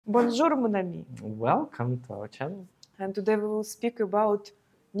Bonjour, mon ami. Welcome to our channel. And today we will speak about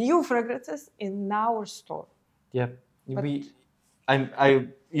new fragrances in our store. Yeah, But-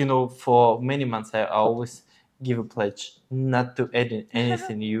 you know, for many months I always give a pledge not to add in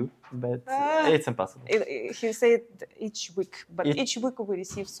anything new, but it's impossible. He said each week, but Each- each week we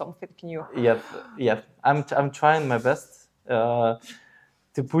receive something new. Yeah. I'm trying my best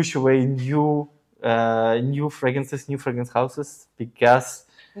to push away new fragrances, new fragrance houses, because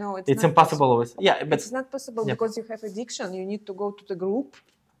No, it's not impossible possible. always. Yeah, but It's not possible Yeah. because you have addiction. You need to go to the group,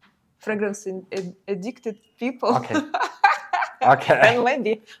 fragrance addicted people. okay, okay. And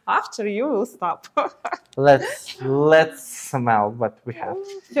maybe after you will stop. Let's smell what we have.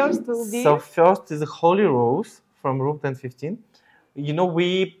 First will be So first is a Hollyrose from room 1015. You know,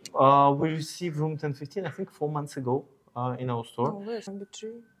 we received room 1015 I think 4 months ago in our store. Oh, wait, number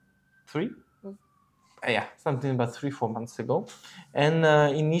 3. 3? Mm. Yeah, something about 3-4 months ago. And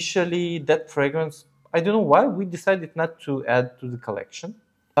initially that fragrance, I don't know why we decided not to add to the collection,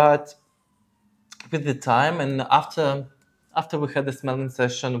 but with the time and after we had a smelling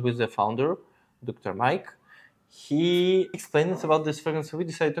session with the founder, Dr. Mike, he explained us about this fragrance, so we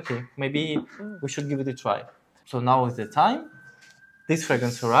decided, okay, maybe we should give it a try. So now is the time. This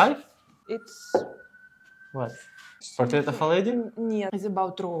fragrance arrived. It's What? Portrait of a Lady? It's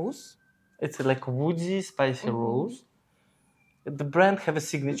about rose. It's like woody, spicy rose. The brand have a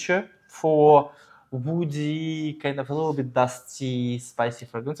signature for woody, kind of a little bit dusty, spicy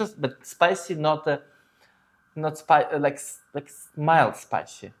fragrances, but spicy, not like mild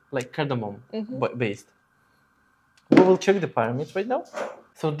spicy, like cardamom based. We will check the pyramids right now.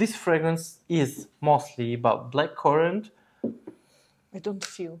 So this fragrance is mostly about black currant. I don't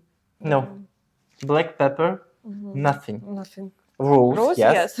feel. No, black pepper, nothing. Nothing. Rose,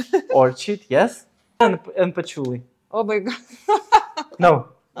 yes. Yes. Orchid, yes. And patchouli. Oh my god.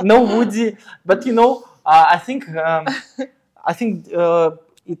 No woody. But you know, I think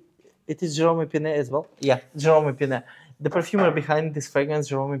it is Jerome Pinet as well. Yeah, Jerome Pinet, the perfumer behind this fragrance,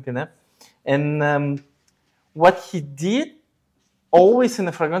 Jerome Pinet. And what he did always in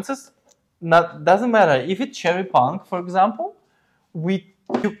the fragrances, doesn't matter if it's cherry punk, for example,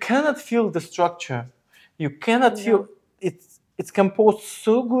 you cannot feel the structure. You cannot feel it's composed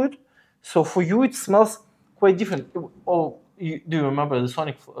so good. So for you it smells quite different. Oh, do you remember the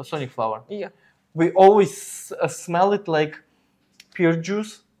Sonic flower? Yeah. We always smell it like pure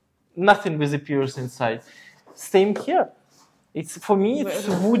juice, nothing with the pears inside. Same here. It's for me it's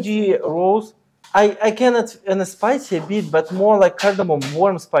woody rose. I cannot, and a spicy a bit, but more like cardamom,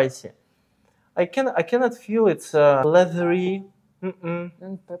 warm spicy. I cannot feel it's leathery.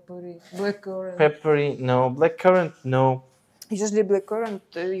 And peppery. Blackcurrant. Peppery, no. Blackcurrant, no. Usually blackcurrant,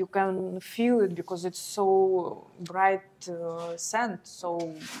 you can feel it because it's so bright scent,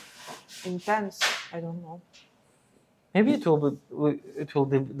 so intense. I don't know. Maybe it will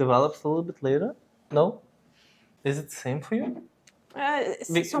develop a little bit later. No, is it the same for you?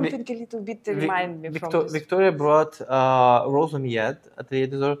 Something a little bit remind me from this. Victoria brought Rose Miette at the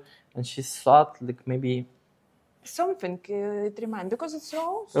door, and she thought like maybe Something it reminds because it's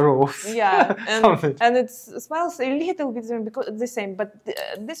rose. rose. Yeah, Something. and it smells a little bit the same, but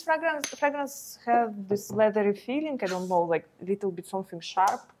this fragrance have this leathery feeling. I don't know, like a little bit something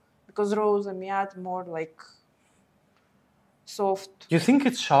sharp, because rose and miat more like soft. You think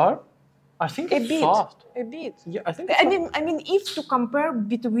it's sharp? I think it's soft. A bit. Yeah, I think. I mean, if to compare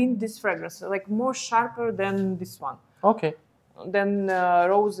between these fragrances, like more sharper than this one, Okay. than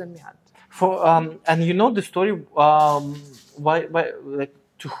rose and miat. For and you know the story why like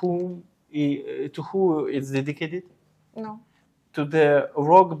to who it's dedicated? No. To the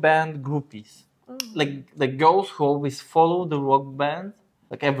rock band groupies, like the girls who always follow the rock band,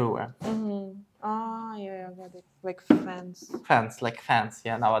 like everywhere. Ah, yeah, I got it. Like fans. Fans,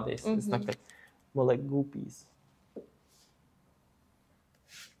 yeah. Nowadays, it's not like more like groupies.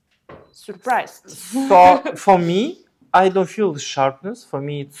 Surprised. So for me, I don't feel the sharpness. For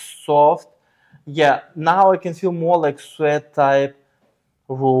me, it's soft. Yeah, now I can feel more like sweat type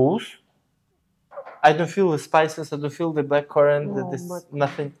rose. I don't feel the spices. I don't feel the blackcurrant. No,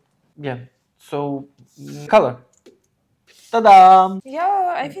 nothing. Yeah. So color. Ta-da!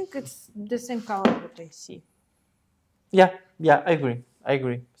 Yeah, I think it's the same color that I see. Yeah. I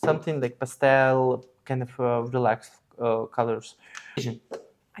agree. Something like pastel, kind of relaxed colors.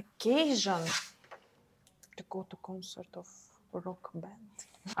 Occasion to go to concert of rock band.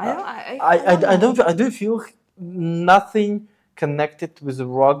 I don't feel nothing connected with the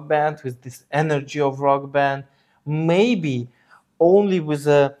rock band, with this energy of rock band. Maybe only with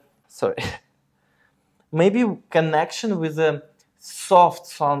maybe connection with a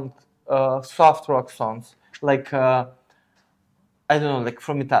soft rock songs, like I don't know, like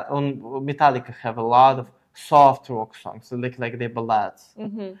from Metallica have a lot of soft rock songs, so like they ballads.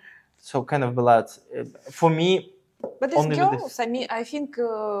 So kind of ballads. For me, but it's girls. I mean, I think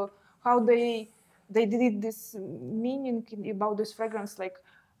how they did this meaning about this fragrance, like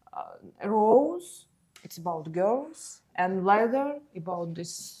rose, it's about girls, and leather about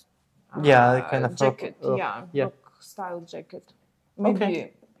this kind of jacket, rock, rock style jacket.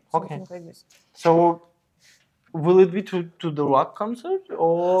 Maybe something like this. So will it be to the rock concert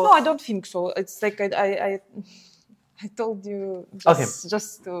or? No, I don't think so. It's like I told you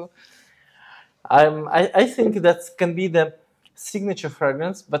just to. I think that can be the signature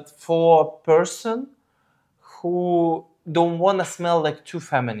fragrance, but for a person who don't want to smell like too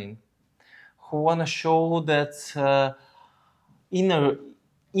feminine, who want to show that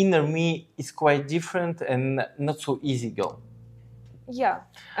inner me is quite different and not so easy go. Yeah,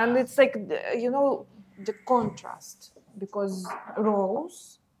 and it's like the contrast, because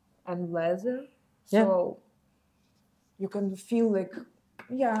rose and leather, so you can feel like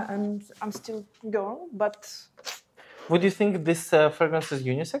I'm still girl, but. Would you think this fragrance is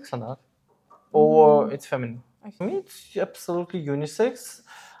unisex or not, or it's feminine? For me, it's absolutely unisex.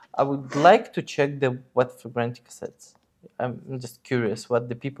 I would like to check what Fragrantica says. I'm just curious what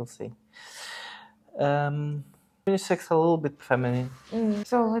the people say. Unisex, a little bit feminine.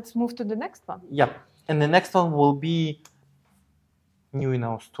 So let's move to the next one. Yeah, and the next one will be new in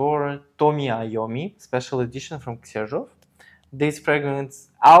our store, Tommy Iommi special edition from Xerjoff. This fragrance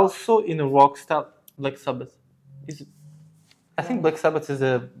also in a rock style. Black Sabbath. I think Black Sabbath is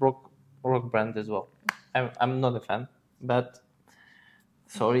a rock brand as well. I'm not a fan, but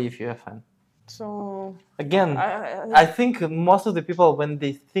sorry if you're a fan. So again, I think most of the people, when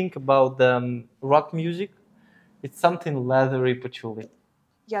they think about rock music, it's something leathery patchouli.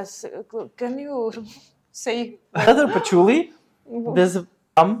 Yes, can you say leather patchouli? There's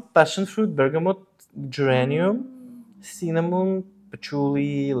passion fruit, bergamot, geranium, cinnamon,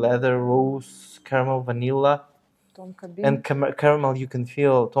 patchouli, leather, rose, caramel, vanilla, tonka bean. And caramel. You can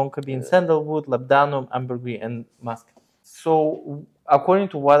feel tonka bean, sandalwood, labdanum, ambergris, and musk. So according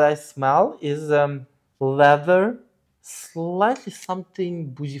to what I smell is leather, slightly something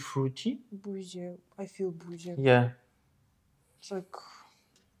boozy fruity. Boozy, I feel boozy. Yeah. It's like.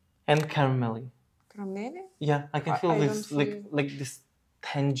 And caramelly. Caramelly? Yeah, I can feel this like this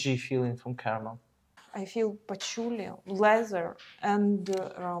tangy feeling from caramel. I feel patchouli, leather, and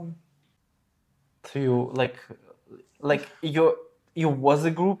rum. So you like you was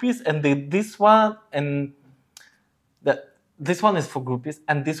a groupies, and this one and this one is for groupies,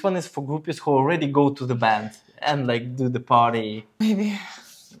 and this one is for groupies who already go to the band and like do the party. Maybe.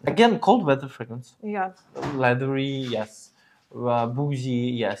 Again, cold weather fragrance. Yeah. Leathery, yes.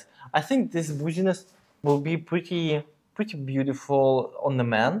 Boozy, yes. I think this booziness will be pretty beautiful on the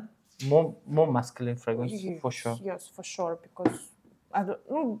man. More masculine fragrance, for sure. Yes, for sure, because I don't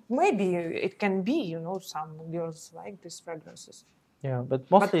know, maybe it can be, some girls like these fragrances. Yeah, but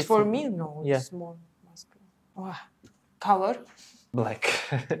mostly. But for me, no, it's more masculine. Oh, color? Black.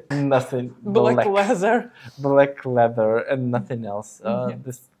 Nothing. Black leather. Black leather and nothing else.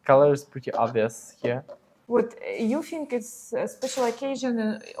 This color is pretty obvious here. What you think it's a special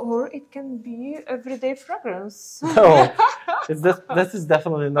occasion, or it can be everyday fragrance? No, this is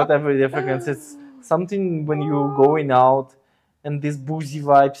definitely not everyday fragrance. It's something when you're going out, and these boozy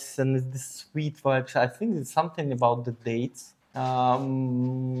vibes and these sweet vibes. I think it's something about the dates.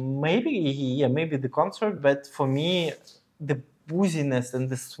 Maybe the concert, but for me, the booziness and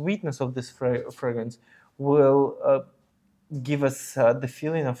the sweetness of this fragrance will give us the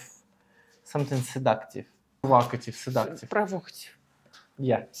feeling of something seductive. Provocative, seductive. Provocative.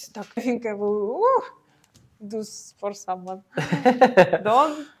 Yeah. I think I will do this for someone.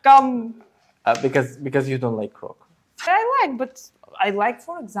 Don't come. Because you don't like rock. But I like,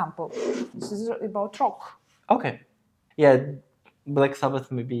 for example, this is about rock. Okay. Yeah, Black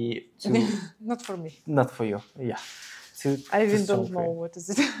Sabbath maybe too. Not for me. Not for you. Yeah. I even don't know what is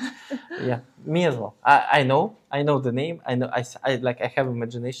it. Yeah, me as well. I know the name. I know I have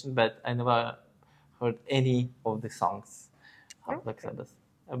imagination, but I never heard any of the songs of Black Sabbath.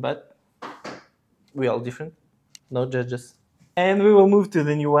 But we are all different, no judges. And we will move to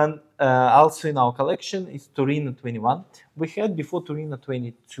the new one, also in our collection. It's Torino 21. We had before Torino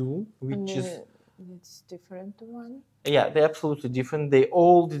 22, which is... It's different one. Yeah, they're absolutely different. They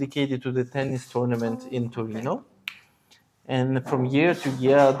all dedicated to the tennis tournament in Torino. And from year to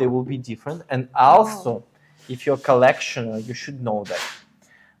year, they will be different. And also, if you're a collectioner, you should know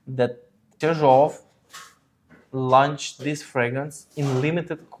that Xerjoff launched this fragrance in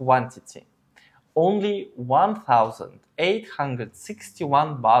limited quantity. Only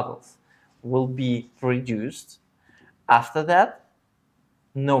 1,861 bottles will be produced. After that,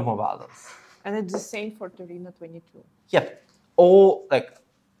 no more bottles. And it's the same for Torino 22. Yep. All like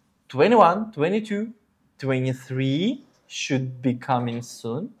 21, 22, 23 should be coming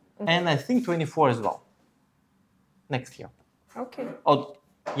soon. And I think 24 as well. Next year. Okay. Oh,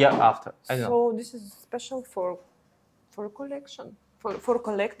 yeah, after. I don't know. So this is special for collection, for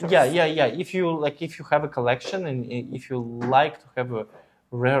collectors. Yeah. If you have a collection and if you like to have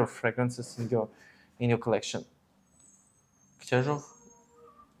rare fragrances in your collection, Xerjoff,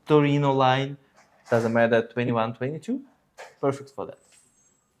 Torino line, doesn't matter, 21, 22, perfect for that.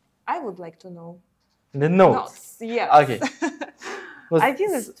 I would like to know. The notes. Yes. Okay. I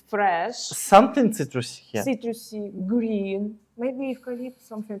think it's fresh. Something citrusy here. Citrusy, green, maybe eucalyptus,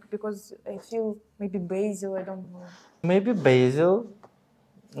 something, because I feel maybe basil, I don't know. Maybe basil.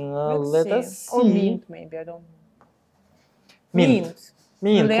 Let us see. Or mint, maybe, I don't know. Mint,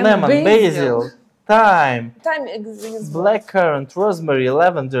 lemon, basil, thyme, exists. blackcurrant, rosemary,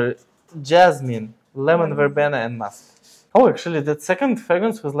 lavender, jasmine, lemon verbena, and musk. Oh, actually, that second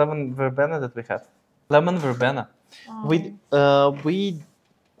fragrance was lemon verbena that we have. Lemon verbena. Oh. We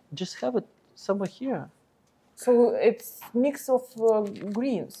just have it somewhere here. So it's mix of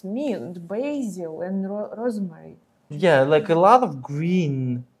greens, mint, basil, and rosemary. Yeah, like a lot of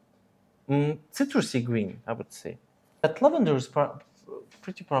green, citrusy green, I would say. But lavender is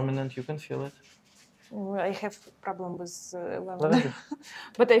pretty prominent. You can feel it. Well, I have problem with lavender,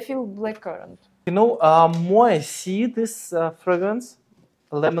 but I feel blackcurrant. You know, more I see this fragrance,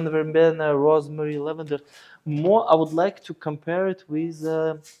 lemon verbena, rosemary, lavender, more I would like to compare it with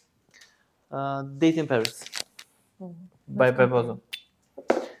Date in Paris by Barbosa.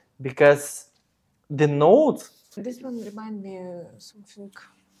 Because the notes... This one reminds me something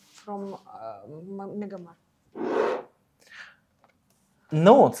from Megamar.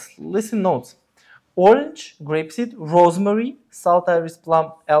 Notes, listen notes. Orange, grapeseed, rosemary, salt iris,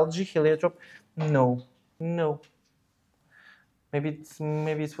 plum, algae, heliotrope. No. Maybe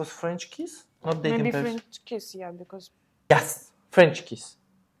it was French kiss, not Date in Paris. Maybe French kiss, yeah, because. Yes, French kiss,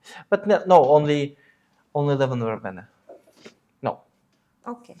 but no, only lemon verbena. No.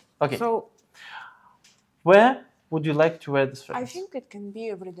 Okay. So, where would you like to wear this fragrance? I think it can be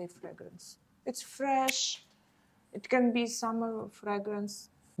everyday fragrance. It's fresh. It can be summer fragrance.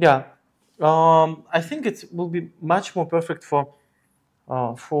 Yeah. I think it will be much more perfect for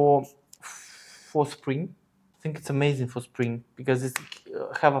spring. I think it's amazing for spring because it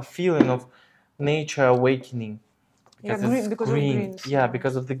have a feeling of nature awakening. Because of greens. Yeah,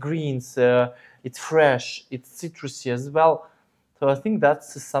 because of the greens. It's fresh. It's citrusy as well. So I think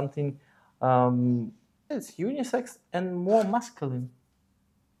that's something. It's unisex and more masculine.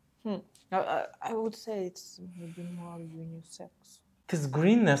 I would say it's maybe more unisex. This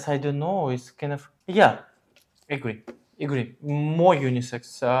greenness, I don't know, is kind of... Yeah, agree. More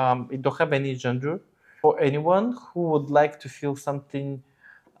unisex. It don't have any gender. For anyone who would like to feel something,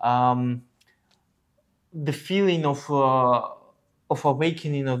 the feeling of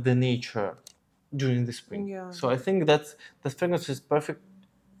awakening of the nature during the spring. Yeah. So I think that the fragrance is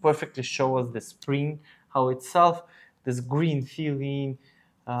perfectly show us the spring, how itself, this green feeling,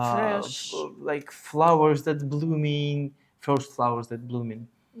 fresh, like flowers that blooming. First flowers that blooming.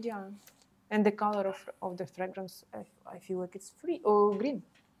 Yeah, and the color of the fragrance, I feel like it's green.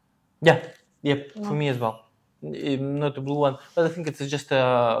 Yeah, for me as well. Not a blue one, but I think it's just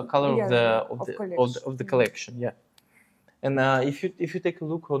a color of the collection. Yeah, and if you take a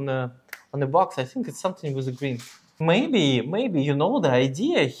look on the box, I think it's something with a green. Maybe the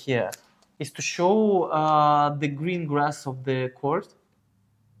idea here is to show the green grass of the court.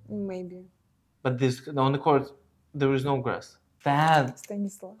 Maybe. But on the court. There is no grass. Bad.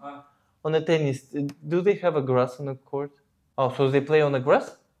 Stanislav. On the tennis, do they have a grass on the court? Oh, so they play on the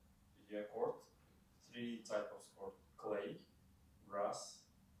grass? Yeah, court. 3 types of court: clay, grass,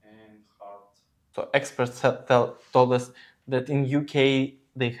 and hard. So experts told us that in UK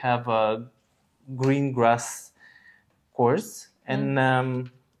they have a green grass course, and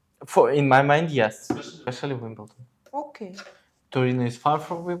in my mind, yes, especially Wimbledon. Okay. Torino is far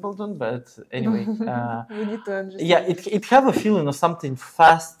from Wimbledon, but anyway. We need to understand. Yeah, it have a feeling of something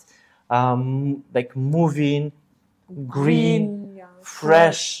fast, like moving, green,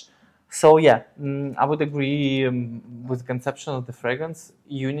 fresh. So yeah, I would agree with the conception of the fragrance.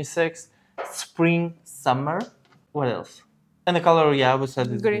 Unisex, spring, summer. What else? And the color, yeah, I would say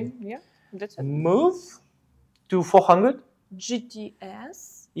it's green. Yeah, that's it. Move to 400.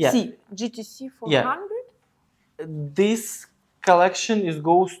 GTS. Yeah. GTC 400. Yeah. this collection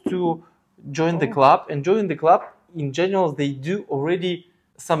goes to Join the Club, and Join the Club in general they do already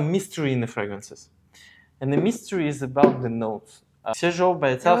some mystery in the fragrances, and the mystery is about the notes. Xerjoff by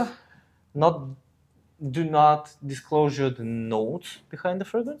itself do not disclose the notes behind the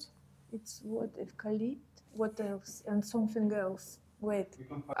fragrance. It's what eucalypt. What else? And something else. Wait.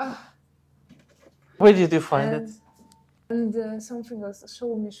 Where did you find it? And something else.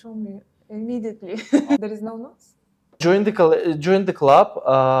 Show me immediately. There is no notes. Join the club.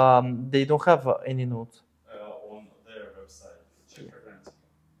 They don't have any notes On their website. Check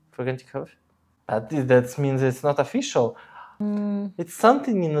Fragrant cover. That means it's not official. It's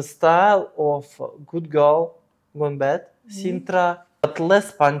something in the style of Good Girl Gone Bad, Sintra, but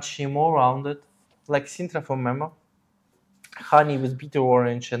less punchy, more rounded, like Sintra from Memo. Honey with bitter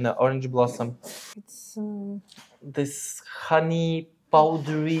orange and orange blossom. It's this honey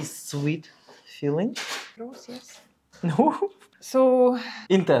powdery sweet feeling. rose, yes. No. So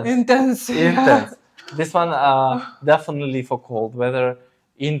Intense. intense. Intense. This one definitely for cold weather.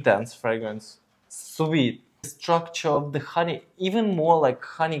 Intense fragrance. Sweet. The structure of the honey, even more like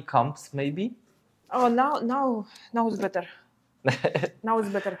honeycombs maybe. Oh, now it's better. Now it's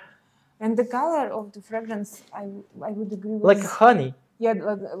better. And the color of the fragrance, I would agree with. Like honey. Yeah,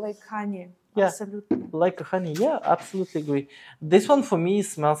 like honey. Yeah. Absolutely. Like honey. Yeah, absolutely agree. This one for me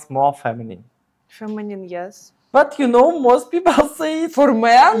smells more feminine. Feminine, yes. But you know, most people say it's For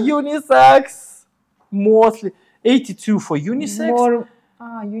men? unisex. Mostly 82 for unisex. More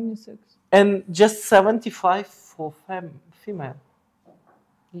unisex. And just 75 for female.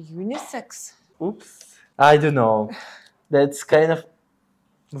 Unisex. Oops. I don't know. That's kind of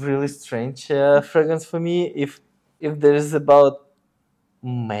really strange fragrance for me. If there is about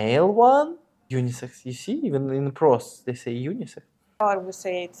male one, unisex. You see, even in the pros, they say unisex. Or we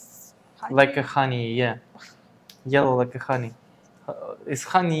say it's honey. Like a honey, yeah. Yellow like a honey. Is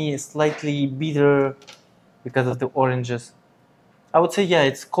honey slightly bitter because of the oranges? I would say, yeah,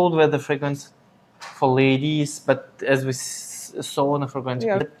 it's cold weather fragrance for ladies, but as we saw in the fragrance,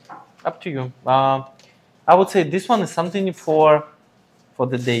 up to you. I would say this one is something for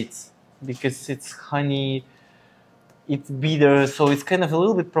the dates because it's honey, it's bitter, so it's kind of a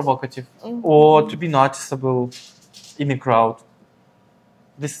little bit provocative or to be noticeable in a crowd.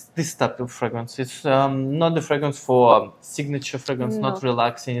 This type of fragrance, it's not the fragrance for signature fragrance, not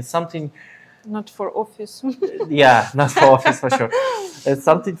relaxing. It's something. Not for office. Yeah, not for office for sure. It's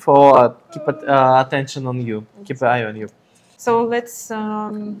something for keep attention on you, keep an eye on you. So let's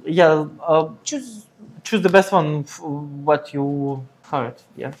choose the best one. What you heard,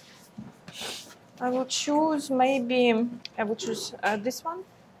 yeah. I will choose this one.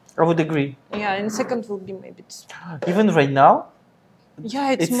 I would agree. Yeah, and second will be maybe this one. Even right now.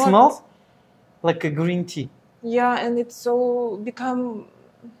 Yeah, it smells like a green tea. Yeah, and it's so become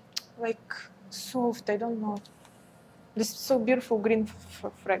like soft. I don't know. This is so beautiful green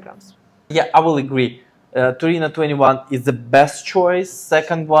fragrance. Yeah, I will agree. Turina 21 is the best choice.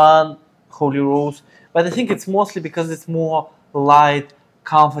 Second one, Hollyrose. But I think it's mostly because it's more light,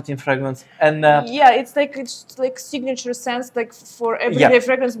 comforting fragrance. And yeah, it's like signature scents, like for everyday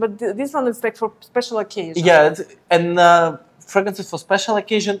fragrance. But this one is like for special occasion. Yeah, and fragrances for special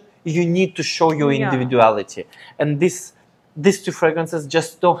occasion, you need to show your individuality. And these two fragrances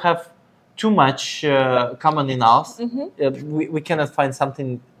just don't have too much common in us. We cannot find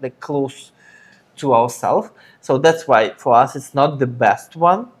something like close to ourselves. So that's why for us it's not the best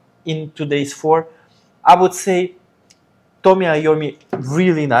one in today's four. I would say Tommy Iommi,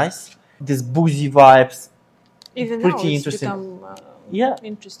 really nice. These boozy vibes, even pretty now interesting. Become,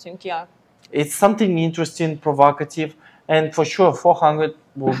 interesting, yeah. It's something interesting, provocative, and for sure 400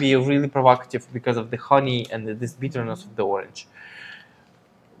 will be really provocative because of the honey and this bitterness of the orange.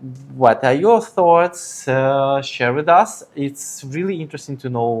 What are your thoughts? Share with us. It's really interesting to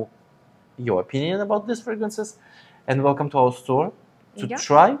know your opinion about these fragrances. And welcome to our store to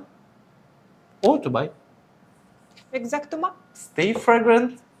try or to buy. Exactement. Stay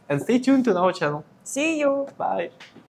fragrant and stay tuned to our channel. See you. Bye.